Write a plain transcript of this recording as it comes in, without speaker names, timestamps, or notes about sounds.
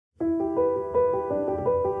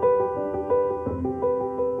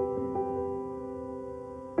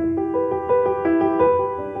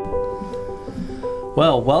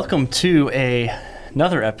Well, welcome to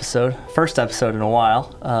another episode, first episode in a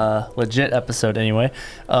while, legit episode anyway,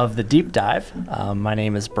 of The Deep Dive. My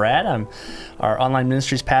name is Brad. I'm our online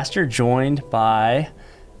ministries pastor, joined by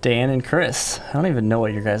Dan and Chris. I don't even know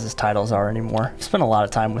what your guys' titles are anymore. I've spent a lot of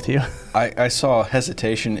time with you. I saw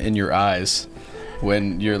hesitation in your eyes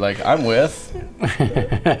when you're like, I'm with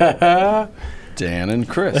Dan and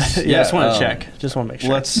Chris. Yeah, just want to check. Just want to make sure.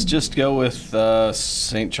 Let's just go with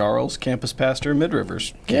St. Charles campus pastor,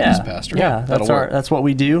 Mid-Rivers campus pastor. Yeah, that's what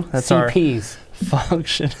we do. That's CPs. Our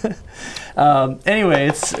function. Anyway,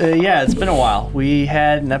 it's been a while. We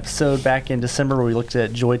had an episode back in December where we looked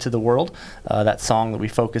at Joy to the World, that song that we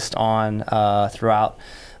focused on throughout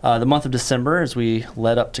the month of December as we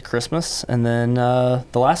led up to Christmas. And then the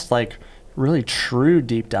last really true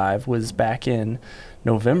deep dive was back in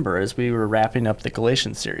November as we were wrapping up the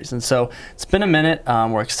Galatians series. And so it's been a minute.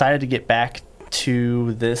 We're excited to get back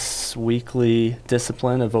to this weekly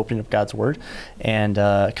discipline of opening up God's Word and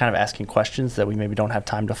kind of asking questions that we maybe don't have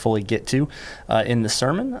time to fully get to in the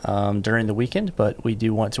sermon during the weekend, but we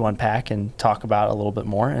do want to unpack and talk about a little bit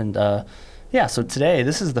more. And so today,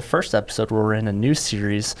 this is the first episode where we're in a new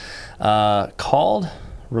series called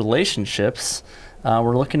Relationships.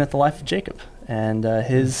 We're looking at the life of Jacob and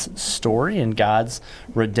his story and God's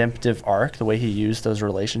redemptive arc, the way he used those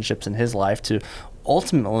relationships in his life to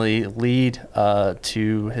ultimately lead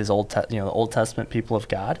to his the Old Testament people of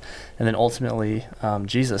God, and then ultimately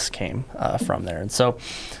Jesus came from there. And so,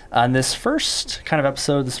 on this first kind of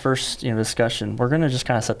episode, this first discussion, we're going to just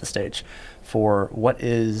kind of set the stage for what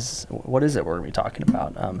is it we're going to be talking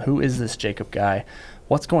about. Who is this Jacob guy?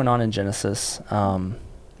 What's going on in Genesis?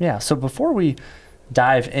 So before we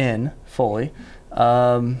dive in fully,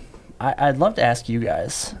 I'd love to ask you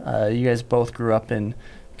guys. You guys both grew up in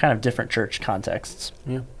kind of different church contexts.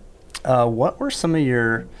 Yeah. What were some of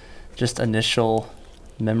your just initial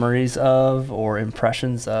memories of or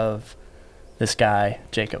impressions of this guy,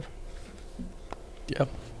 Jacob? Yep.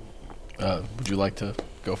 Would you like to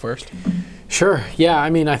go first? Sure. Yeah, I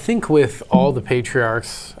mean, I think with all the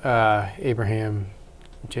patriarchs, Abraham,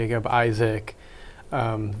 Jacob, Isaac,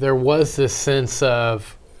 there was this sense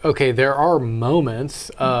of, okay, there are moments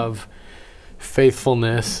of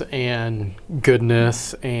faithfulness and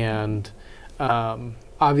goodness, and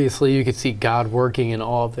obviously you could see God working in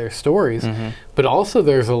all of their stories, but also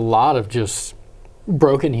there's a lot of just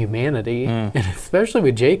broken humanity, and especially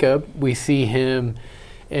with Jacob, we see him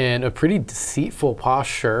in a pretty deceitful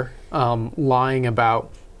posture, lying about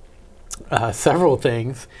several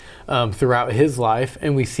things throughout his life,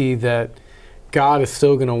 and we see that God is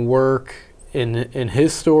still going to work in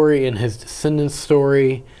his story, in his descendants'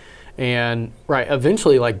 story, and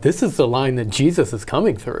eventually, this is the line that Jesus is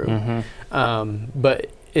coming through. But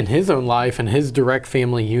in his own life, and his direct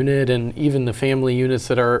family unit, and even the family units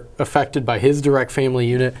that are affected by his direct family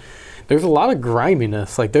unit, there's a lot of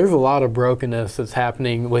griminess. There's a lot of brokenness that's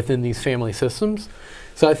happening within these family systems.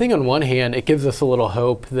 So I think on one hand, it gives us a little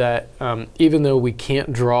hope that even though we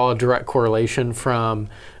can't draw a direct correlation from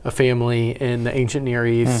a family in the ancient Near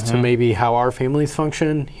East to maybe how our families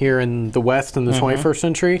function here in the West in the 21st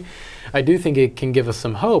century, I do think it can give us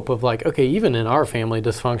some hope of okay, even in our family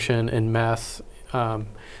dysfunction and mess,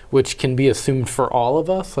 which can be assumed for all of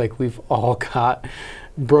us, we've all got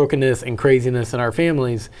brokenness and craziness in our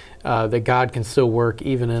families, that God can still work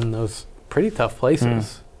even in those pretty tough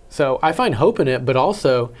places. So I find hope in it, but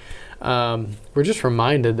also we're just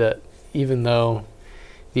reminded that even though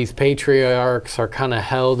these patriarchs are kind of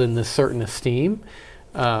held in this certain esteem,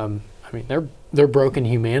 their broken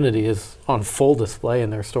humanity is on full display in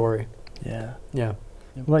their story. Yeah. Yeah.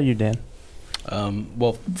 What about you, Dan?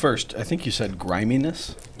 Well, first, I think you said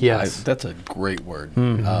griminess. Yes. That's a great word.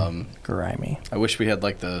 Grimy. I wish we had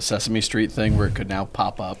the Sesame Street thing where it could now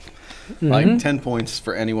pop up. 10 points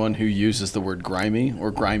for anyone who uses the word grimy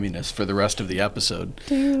or griminess for the rest of the episode.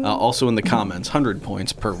 Also in the comments, 100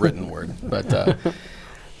 points per written word. But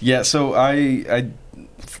so I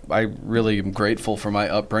really am grateful for my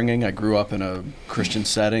upbringing. I grew up in a Christian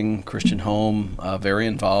setting, Christian home, very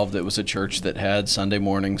involved. It was a church that had Sunday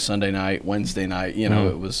morning, Sunday night, Wednesday night.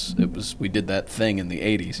 It was we did that thing in the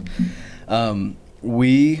 80s.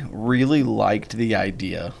 We really liked the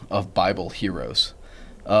idea of Bible heroes,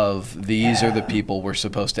 of these are the people we're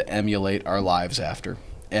supposed to emulate our lives after.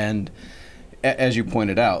 And as you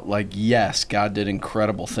pointed out, yes, God did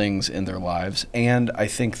incredible things in their lives, and I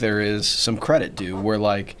think there is some credit due where,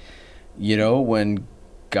 when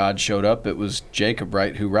God showed up, it was Jacob,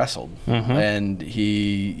 who wrestled, and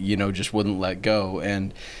he, just wouldn't let go,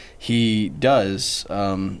 and he does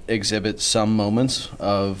exhibit some moments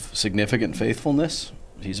of significant faithfulness.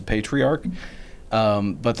 He's a patriarch,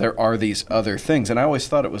 but there are these other things. And I always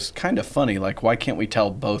thought it was kind of funny, like, why can't we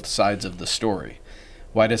tell both sides of the story?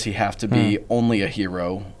 Why does he have to be only a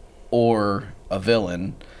hero or a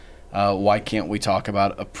villain? Why can't we talk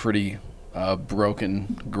about a pretty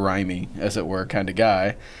broken, grimy, as it were, kind of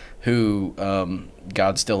guy who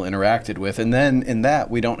God still interacted with? And then in that,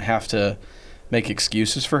 we don't have to make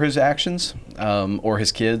excuses for his actions or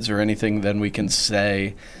his kids or anything. Then we can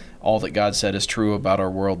say all that God said is true about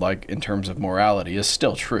our world, like in terms of morality, is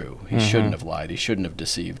still true. He shouldn't have lied. He shouldn't have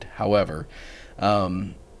deceived. However,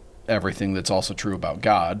 everything that's also true about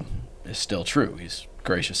God is still true. He's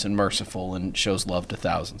gracious and merciful and shows love to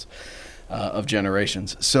thousands of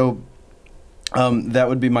generations. So that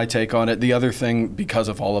would be my take on it. The other thing, because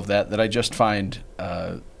of all of that I just find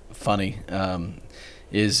funny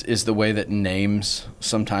is the way that names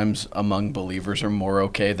sometimes among believers are more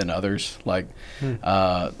okay than others. Like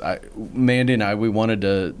Mandy and I, we wanted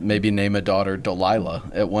to maybe name a daughter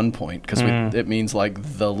Delilah at one point because it means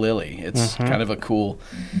like the lily. It's kind of a cool,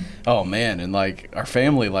 oh man, and like our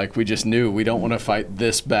family, like we just knew we don't want to fight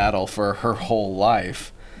this battle for her whole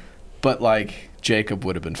life, but like Jacob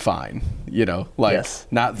would have been fine, like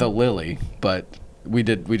not the lily, but we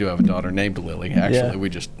do have a daughter named Lily. Actually, we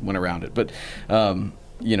just went around it, but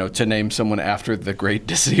to name someone after the great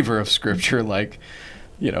deceiver of Scripture, like,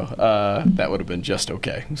 that would have been just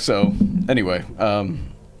okay. So anyway,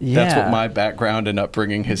 that's what my background and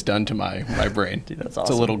upbringing has done to my brain. Dude, that's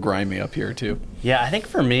awesome. It's a little grimy up here too. Yeah, I think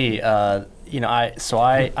for me, I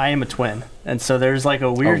am a twin, and so there's like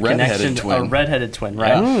a weird connection. A redheaded twin,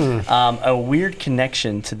 right? A weird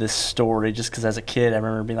connection to this story, just because as a kid I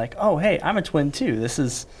remember being like, oh hey, I'm a twin too.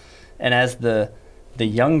 And as the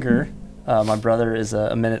younger. My brother is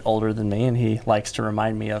a minute older than me, and he likes to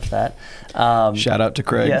remind me of that. Shout out to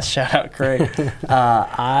Craig. Yes, shout out Craig.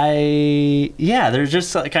 There's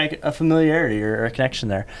just kind of a familiarity or a connection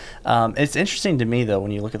there. It's interesting to me, though,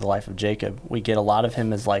 when you look at the life of Jacob, we get a lot of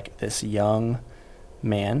him as like this young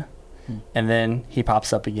man, and then he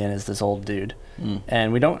pops up again as this old dude.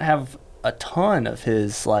 And we don't have a ton of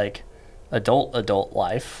his like adult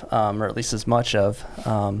life, or at least as much of.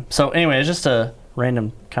 So anyway, it's just a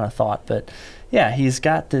random kind of thought, but yeah, he's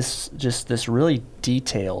got this really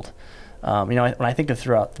detailed, when I think of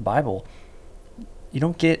throughout the Bible, you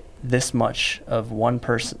don't get this much of one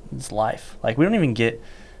person's life. Like we don't even get,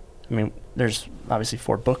 there's obviously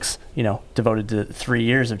 4 books, devoted to 3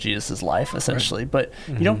 years of Jesus's life essentially, right. But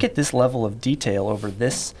you don't get this level of detail over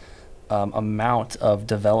this amount of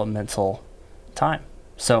developmental time.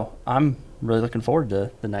 So I'm really looking forward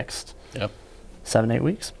to the next 7-8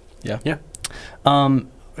 weeks. Yeah.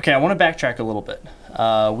 Okay, I want to backtrack a little bit.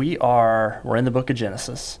 We're in the book of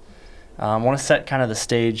Genesis. I want to set kind of the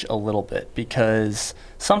stage a little bit because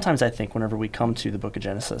sometimes I think whenever we come to the book of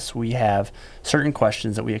Genesis, we have certain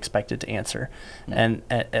questions that we expected to answer, and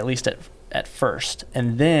at least at first.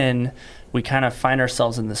 And then we kind of find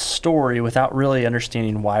ourselves in this story without really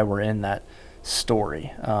understanding why we're in that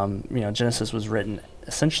story. Genesis was written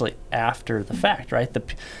essentially after the fact, right?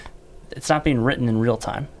 It's not being written in real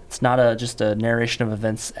time. It's not just a narration of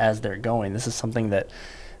events as they're going. This is something that,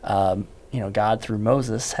 God through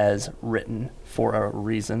Moses has written for a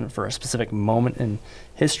reason, for a specific moment in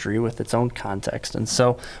history with its own context. And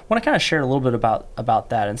so I want to kind of share a little bit about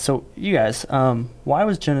that. And so you guys, why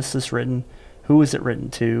was Genesis written? Who was it written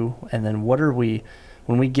to? And then when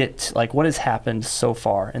we get to, what has happened so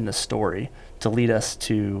far in the story to lead us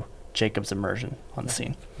to Jacob's immersion on the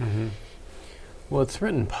scene? Mm-hmm. Well, it's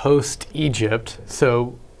written post-Egypt,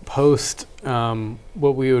 so post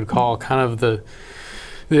what we would call kind of the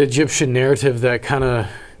Egyptian narrative that kind of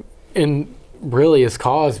really is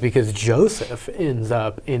caused because Joseph ends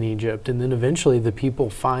up in Egypt, and then eventually the people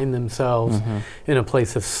find themselves in a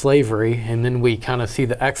place of slavery, and then we kind of see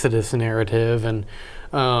the Exodus narrative and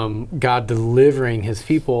God delivering his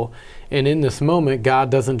people. And in this moment, God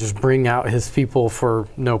doesn't just bring out his people for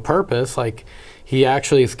no purpose. Like, he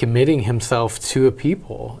actually is committing himself to a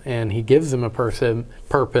people, and he gives them a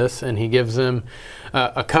purpose, and he gives them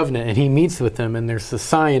a covenant, and he meets with them, and there's the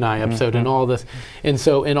Sinai episode and all this. And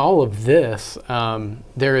so in all of this,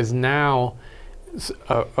 there is now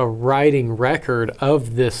a writing record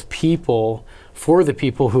of this people for the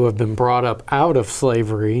people who have been brought up out of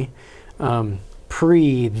slavery,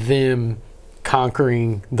 pre them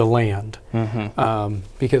conquering the land,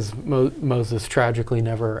 because Moses tragically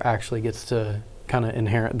never actually gets to kind of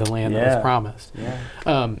inherit the land that was promised.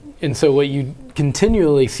 And so what you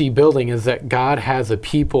continually see building is that God has a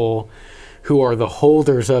people who are the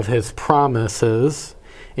holders of his promises,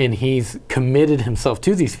 and he's committed himself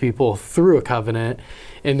to these people through a covenant,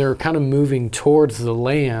 and they're kind of moving towards the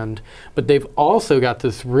land, but they've also got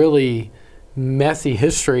this really messy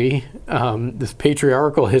history, this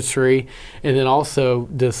patriarchal history, and then also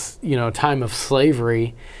this, time of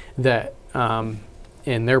slavery that,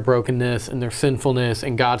 and their brokenness and their sinfulness,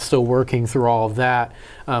 and God still working through all of that,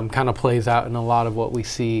 kind of plays out in a lot of what we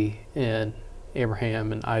see in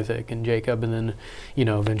Abraham and Isaac and Jacob, and then,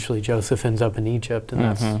 eventually Joseph ends up in Egypt, and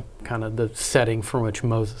that's kind of the setting from which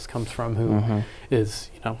Moses comes from, who is,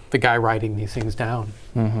 the guy writing these things down.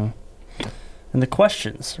 And the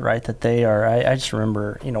questions, right, that they are, I just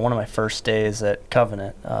remember, one of my first days at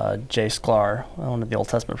Covenant, Jay Sklar, one of the Old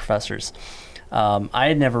Testament professors, I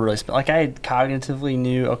had never really spent, I had cognitively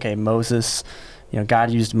knew, okay, Moses,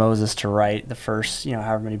 God used Moses to write the first,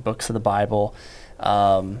 however many books of the Bible.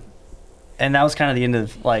 And that was kind of the end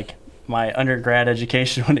of, my undergrad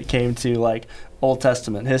education when it came to, Old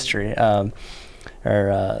Testament history, or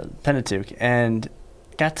Pentateuch, and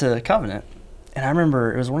got to Covenant. And I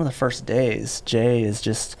remember it was one of the first days, Jay is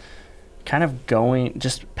just kind of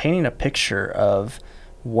just painting a picture of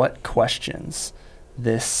what questions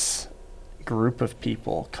this group of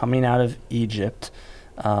people coming out of Egypt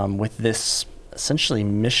with this essentially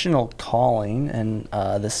missional calling and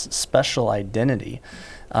this special identity.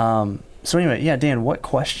 So anyway, yeah, Dan, what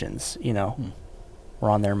questions, were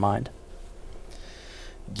on their mind?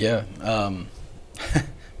 Yeah,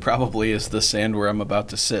 probably is the sand where I'm about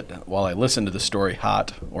to sit while I listen to the story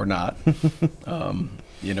hot or not.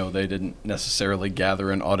 They didn't necessarily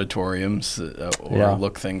gather in auditoriums or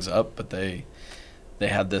look things up, but they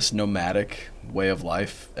had this nomadic way of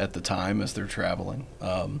life at the time as they're traveling.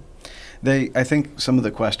 I think some of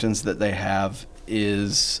the questions that they have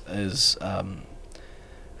is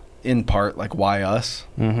in part why us?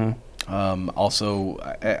 Also,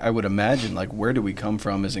 I would imagine where do we come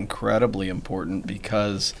from is incredibly important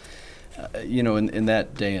because, in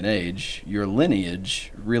that day and age, your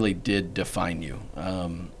lineage really did define you.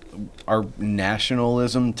 Our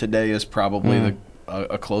nationalism today is probably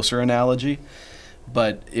a closer analogy.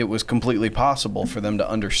 But it was completely possible for them to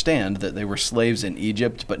understand that they were slaves in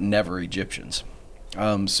Egypt, but never Egyptians.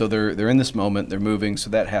 So they're in this moment, they're moving, so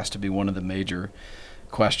that has to be one of the major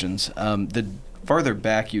questions. The farther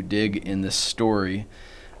back you dig in this story,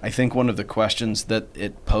 I think one of the questions that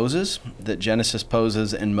it poses, that Genesis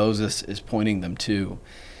poses and Moses is pointing them to,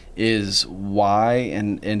 is why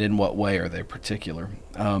and in what way are they particular?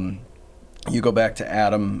 You go back to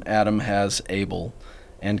Adam. Adam has Abel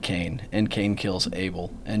and Cain kills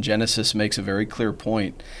Abel. And Genesis makes a very clear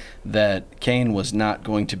point that Cain was not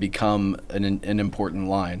going to become an important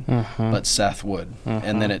line, but Seth would.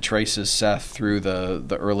 And then it traces Seth through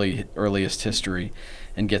the earliest history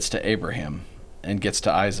and gets to Abraham and gets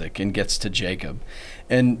to Isaac and gets to Jacob.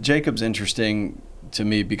 And Jacob's interesting to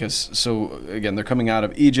me because, so again, they're coming out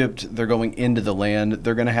of Egypt, they're going into the land,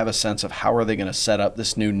 they're going to have a sense of how are they going to set up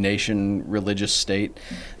this new nation religious state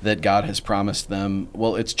that God has promised them.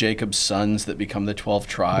 Well, it's Jacob's sons that become the 12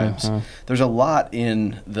 tribes. There's a lot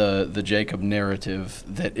in the Jacob narrative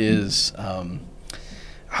that is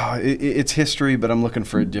it's history, but I'm looking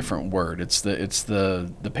for a different word. It's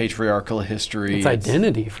the patriarchal history. It's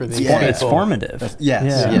identity for these people. It's formative.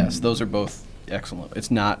 Yes, those are both excellent. It's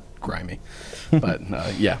not grimy, but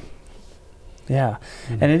yeah.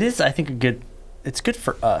 And it is, I think, it's good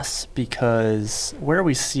for us because where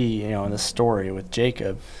we see, in the story with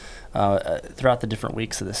Jacob, throughout the different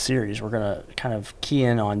weeks of the series, we're going to kind of key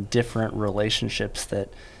in on different relationships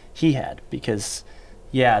that he had because,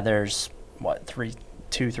 there's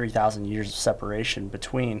 3,000 years of separation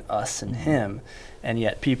between us and him, and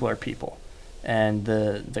yet people are people. And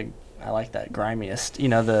I like that grimiest,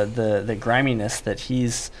 the griminess that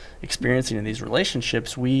he's experiencing in these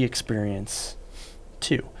relationships, we experience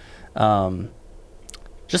too.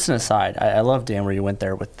 Just an aside, I love, Dan, where you went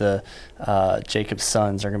there with the Jacob's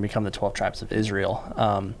sons are going to become the 12 tribes of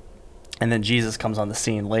Israel. And then Jesus comes on the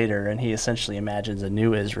scene later, and he essentially imagines a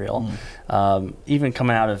new Israel, even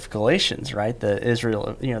coming out of Galatians, right? The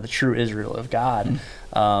Israel, the true Israel of God,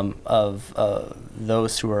 of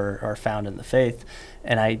those who are found in the faith.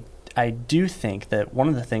 And I do think that one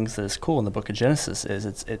of the things that is cool in the book of Genesis is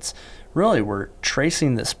it's really we're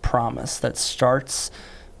tracing this promise that starts,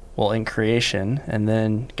 in creation, and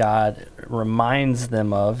then God reminds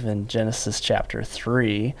them of in Genesis chapter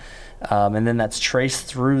 3, and then that's traced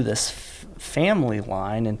through this family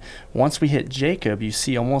line. And once we hit Jacob, you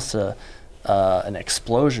see almost an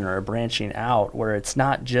explosion or a branching out where it's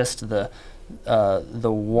not just the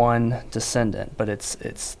the one descendant, but it's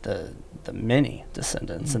the many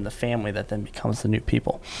descendants and the family that then becomes the new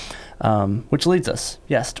people, which leads us,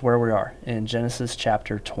 yes, to where we are in Genesis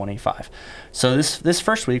chapter 25. So this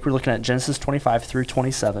first week, we're looking at Genesis 25 through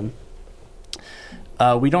 27.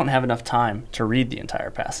 We don't have enough time to read the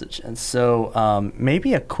entire passage, and so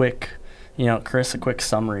maybe a quick, Chris, a quick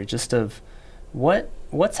summary just of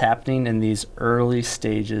what's happening in these early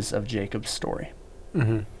stages of Jacob's story.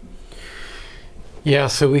 Mm-hmm. Yeah,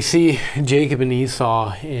 so we see Jacob and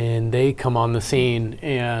Esau, and they come on the scene,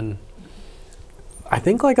 and I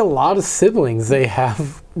think like a lot of siblings, they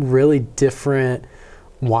have really different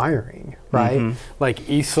wiring, right? Mm-hmm. Like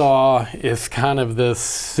Esau is kind of this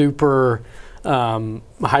super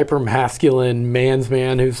hyper masculine man's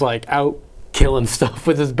man who's like out killing stuff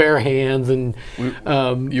with his bare hands, and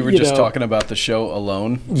you were just talking about the show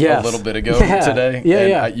Alone a little bit ago today.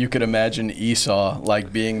 You could imagine Esau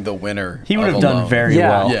like being the winner. He would have done very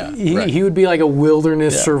well. He would be like a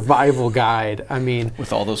wilderness survival guide. I mean,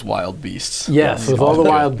 with all those wild beasts. Yes, with all the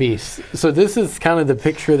wild beasts. So this is kind of the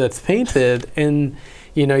picture that's painted, and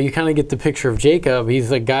you kind of get the picture of Jacob.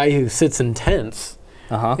 He's a guy who sits in tents,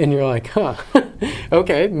 and you're like,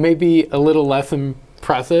 okay, maybe a little less impressive.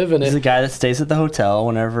 And he's a guy that stays at the hotel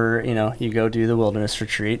whenever you go do the wilderness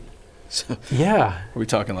retreat. So, are we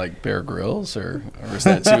talking like Bear Grylls, or is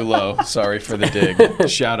that too low? Sorry for the dig.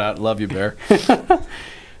 Shout out, love you, Bear.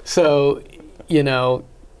 So,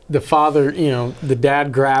 the father, the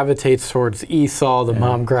dad gravitates towards Esau. The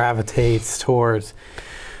mom gravitates towards,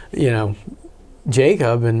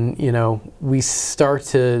 Jacob, and we start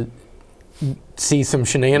to see some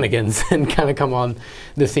shenanigans and kind of come on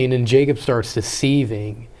the scene, and Jacob starts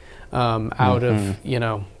deceiving out of,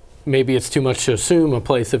 maybe it's too much to assume, a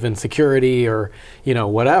place of insecurity or,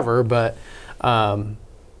 whatever. But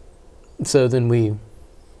so then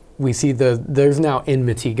we see there's now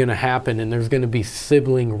enmity going to happen, and there's going to be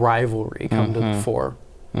sibling rivalry come to the fore.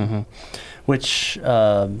 Mm-hmm. Which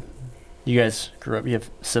you guys grew up, you have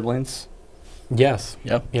siblings? Yes.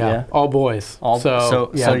 Yep. Yeah. All boys. All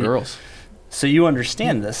girls. So you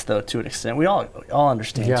understand this, though, to an extent. We all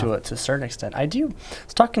understand to a certain extent. I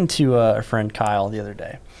was talking to a friend, Kyle, the other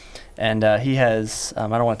day, and he has, I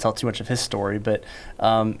don't want to tell too much of his story, but,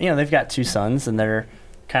 they've got two sons, and they're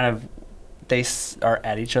they are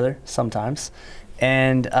at each other sometimes.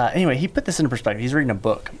 And anyway, he put this into perspective. He's reading a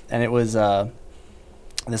book, and it was,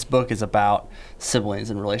 this book is about siblings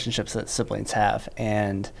and relationships that siblings have.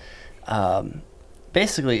 And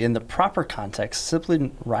basically, in the proper context,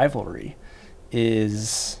 sibling rivalry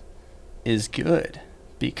is good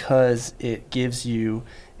because it gives you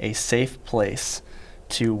a safe place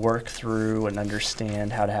to work through and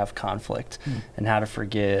understand how to have conflict and how to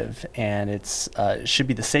forgive, and it should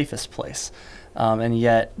be the safest place. And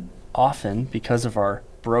yet, often, because of our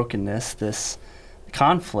brokenness, this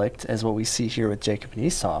conflict, as what we see here with Jacob and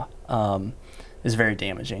Esau, is very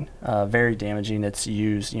damaging. Very damaging. It's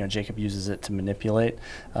used, Jacob uses it to manipulate,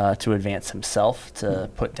 to advance himself, to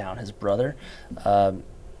put down his brother. And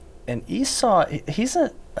Esau, he's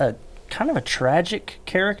a kind of a tragic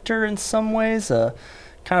character in some ways,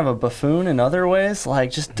 kind of a buffoon in other ways,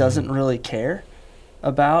 just doesn't really care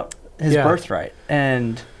about his birthright.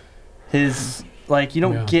 And his, you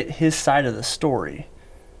don't get his side of the story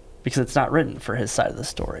because it's not written for his side of the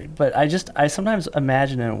story. But I sometimes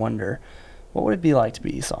imagine and wonder, what would it be like to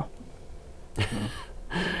be Esau?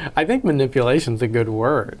 I think manipulation's a good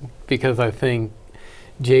word, because I think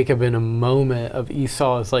Jacob, in a moment of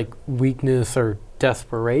Esau's weakness or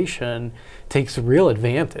desperation, takes real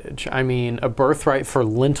advantage. I mean, a birthright for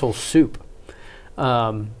lentil soup.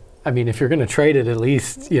 If you're going to trade it, at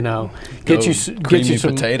least, get you some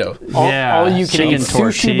potato. All you can eat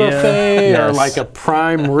sushi buffet or a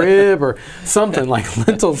prime rib or something like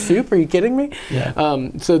lentil soup. Are you kidding me? Yeah.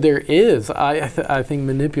 So there is, I think,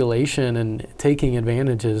 manipulation and taking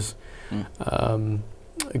advantage is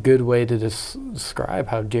a good way to describe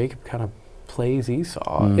how Jacob kind of plays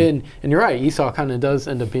Esau. And you're right, Esau kind of does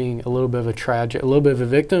end up being a little bit of a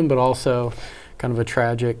victim, but also kind of a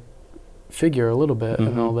tragic figure a little bit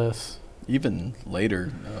in all this. Even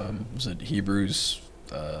later, was it Hebrews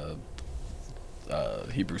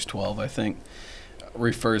 12, I think,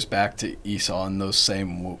 refers back to Esau in those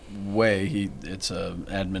same way. It's an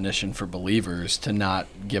admonition for believers to not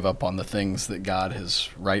give up on the things that God has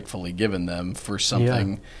rightfully given them for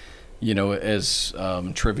something, as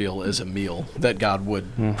trivial as a meal that God would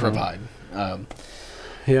provide.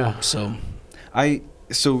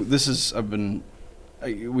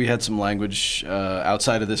 We had some language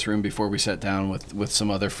outside of this room before we sat down with some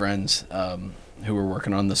other friends who were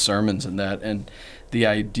working on the sermons and that, and the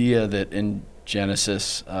idea that in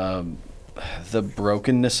Genesis, the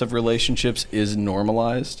brokenness of relationships is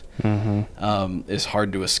normalized, is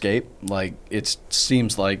hard to escape. Like, it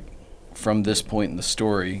seems like from this point in the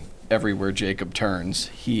story, everywhere Jacob turns,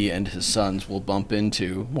 he and his sons will bump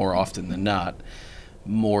into, more often than not,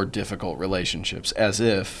 more difficult relationships, as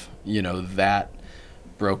if, that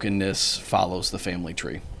brokenness follows the family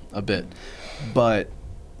tree a bit. But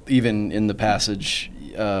even in the passage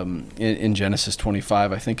in Genesis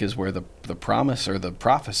 25, I think is where the promise or the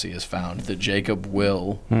prophecy is found that Jacob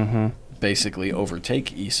will basically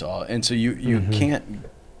overtake Esau. And so you can't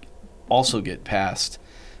also get past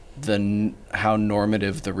how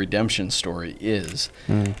normative the redemption story is.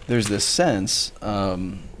 There's this sense,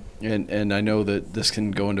 and I know that this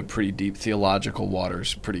can go into pretty deep theological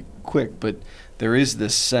waters pretty quick, but there is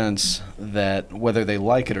this sense that whether they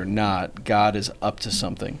like it or not, God is up to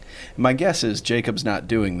something. My guess is Jacob's not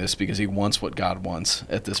doing this because he wants what God wants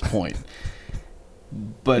at this point.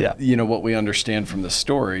 But what we understand from the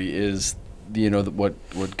story is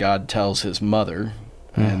what God tells his mother,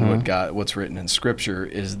 and what's written in Scripture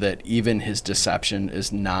is that even his deception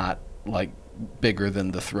is not like bigger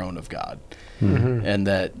than the throne of God, and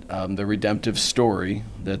that the redemptive story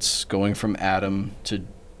that's going from Adam to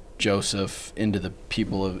Joseph into the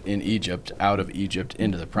people in Egypt, out of Egypt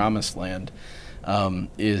into the Promised Land,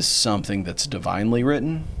 is something that's divinely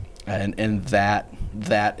written, and that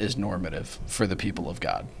is normative for the people of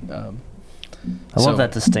God. I love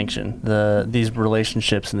that distinction. These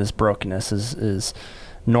relationships and this brokenness is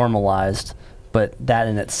normalized, but that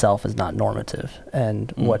in itself is not normative.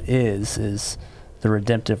 And what is the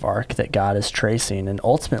redemptive arc that God is tracing. And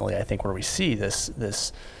ultimately, I think where we see this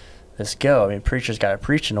go. I mean, preachers got to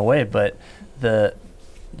preach in a way, but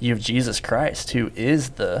you have Jesus Christ, who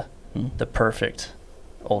is the perfect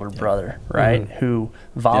older brother, right? Who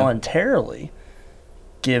voluntarily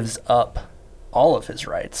gives up all of his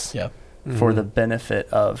rights for the benefit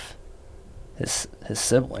of his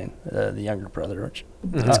sibling, the younger brother. Which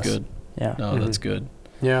that's good. Yeah. No, that's good.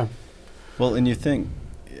 Yeah. Well, and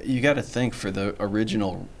you got to think for the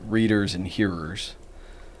original readers and hearers,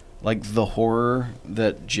 like the horror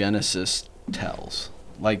that Genesis tells,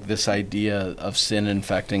 like this idea of sin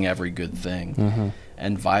infecting every good thing,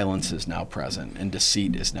 and violence is now present, and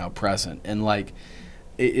deceit is now present, and like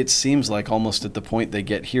it seems like almost at the point they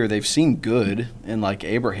get here, they've seen good in like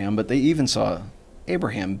Abraham, but they even saw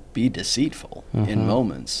Abraham be deceitful in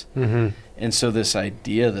moments. And so this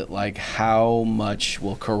idea that like how much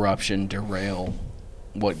will corruption derail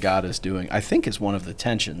what God is doing, I think is one of the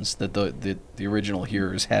tensions that the original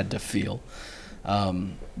hearers had to feel.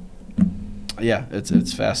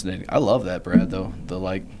 It's fascinating. I love that, Brad, though. The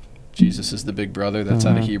like Jesus is the big brother, that's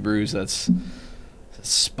out of Hebrews, that's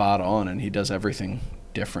spot on, and he does everything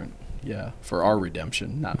different, for our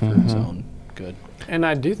redemption, not for his own good. And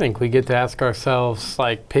I do think we get to ask ourselves,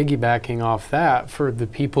 like piggybacking off that, for the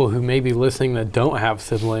people who may be listening that don't have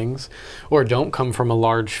siblings or don't come from a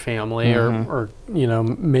large family or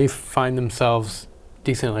may find themselves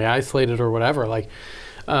decently isolated or whatever, like,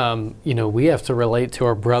 we have to relate to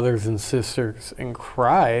our brothers and sisters in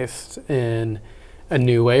Christ in a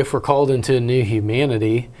new way. If we're called into a new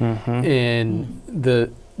humanity, and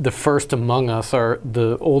the first among us are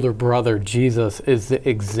the older brother, Jesus, is the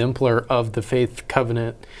exemplar of the faith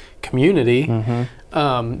covenant community,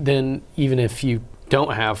 then even if you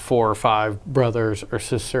don't have 4 or 5 brothers or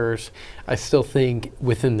sisters, I still think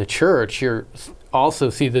within the church, you also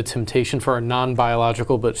see the temptation for a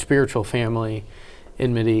non-biological but spiritual family,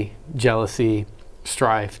 enmity, jealousy,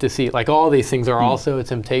 strife, deceit, like all these things are also a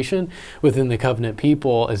temptation within the covenant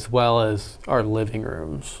people as well as our living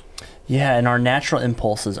rooms. Yeah, and our natural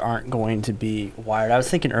impulses aren't going to be wired. I was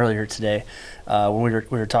thinking earlier today when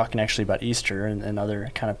we were talking actually about Easter and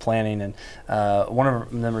other kind of planning, and one of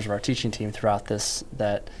the members of our teaching team throughout this,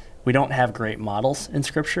 that we don't have great models in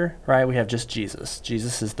Scripture, right? We have just Jesus.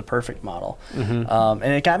 Jesus is the perfect model. And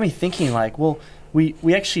it got me thinking, like, well, we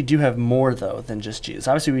actually do have more, though, than just Jesus.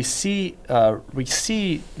 Obviously, we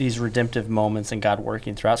see these redemptive moments and God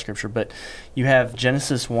working throughout Scripture, but you have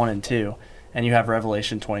Genesis 1 and 2, and you have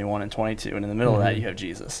Revelation 21 and 22, and in the middle of that, you have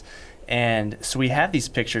Jesus. And so we have these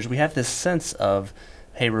pictures. We have this sense of,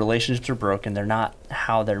 hey, relationships are broken. They're not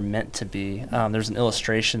how they're meant to be. There's an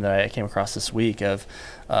illustration that I came across this week of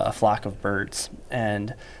a flock of birds.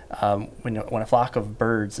 And when a flock of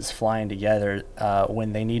birds is flying together,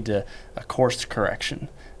 when they need a course correction,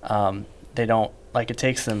 they don't, like, it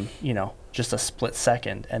takes them, just a split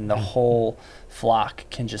second, and the whole flock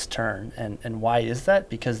can just turn. And why is that?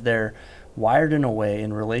 Because they're wired in a way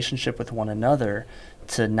in relationship with one another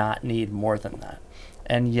to not need more than that.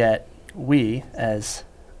 And yet we, as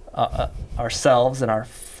ourselves and our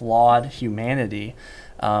flawed humanity,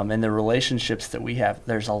 and the relationships that we have,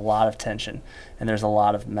 there's a lot of tension and there's a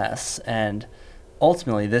lot of mess. And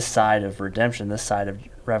ultimately, this side of redemption, this side of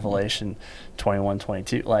Revelation 21,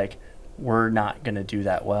 22, like, we're not going to do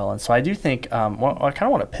that well. And so I do think, I kind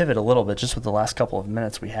of want to pivot a little bit just with the last couple of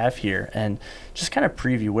minutes we have here and just kind of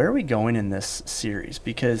preview where are we going in this series,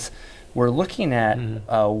 because we're looking at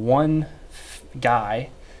one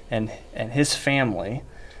guy and his family,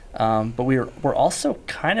 but we're also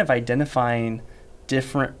kind of identifying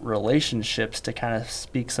different relationships to kind of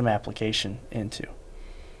speak some application into.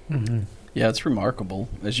 Yeah, it's remarkable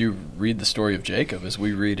as you read the story of Jacob, as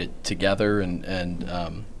we read it together,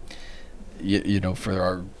 and you know, for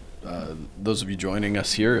our those of you joining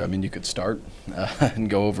us here, I mean, you could start and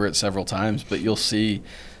go over it several times, but you'll see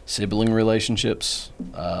sibling relationships,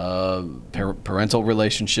 parental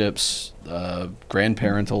relationships,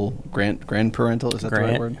 grandparental, is that the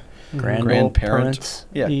right word? Grandparents.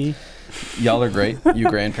 Yeah. Y'all are great, you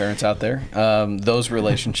grandparents out there. Those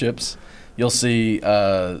relationships. You'll see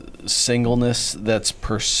singleness that's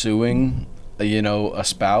pursuing, a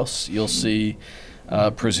spouse. You'll see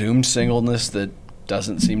presumed singleness that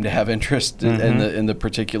doesn't seem to have interest in the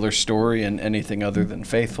particular story and anything other than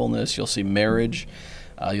faithfulness. You'll see marriage.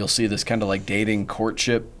 You'll see this kind of like dating,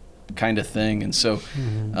 courtship kind of thing. And so,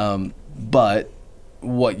 but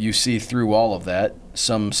what you see through all of that,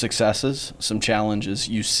 some successes, some challenges,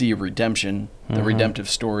 you see redemption, the redemptive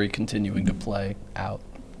story continuing to play out.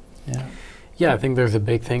 Yeah, I think there's a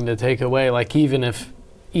big thing to take away. Like, even if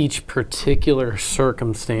each particular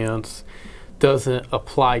circumstance doesn't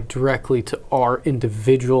apply directly to our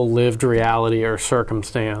individual lived reality or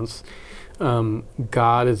circumstance,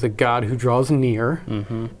 God is a God who draws near,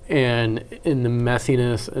 and in the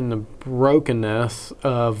messiness and the brokenness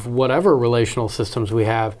of whatever relational systems we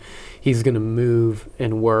have, he's going to move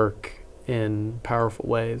and work in powerful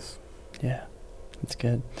ways. Yeah, that's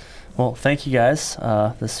good. Well, thank you guys.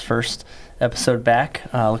 This first episode back.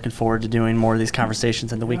 Looking forward to doing more of these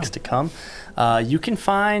conversations in the weeks to come. You can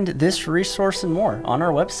find this resource and more on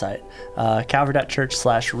our website,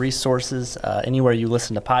 calvary.church/resources. Anywhere you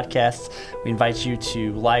listen to podcasts, we invite you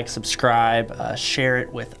to like, subscribe, share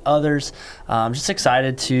it with others. I'm just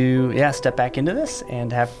excited to step back into this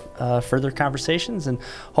and have further conversations. And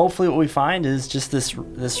hopefully what we find is just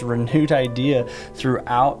this renewed idea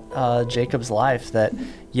throughout Jacob's life that,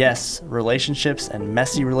 yes, relationships and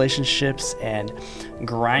messy relationships and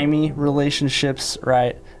grimy relationships,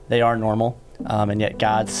 right? They are normal, and yet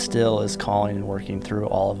God still is calling and working through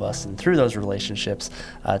all of us and through those relationships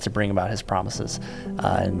to bring about his promises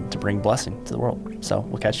and to bring blessing to the world. So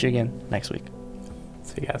we'll catch you again next week.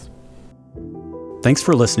 See you guys. Thanks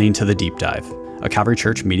for listening to The Deep Dive, a Calvary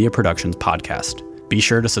Church Media Productions podcast. Be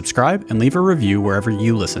sure to subscribe and leave a review wherever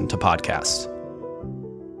you listen to podcasts.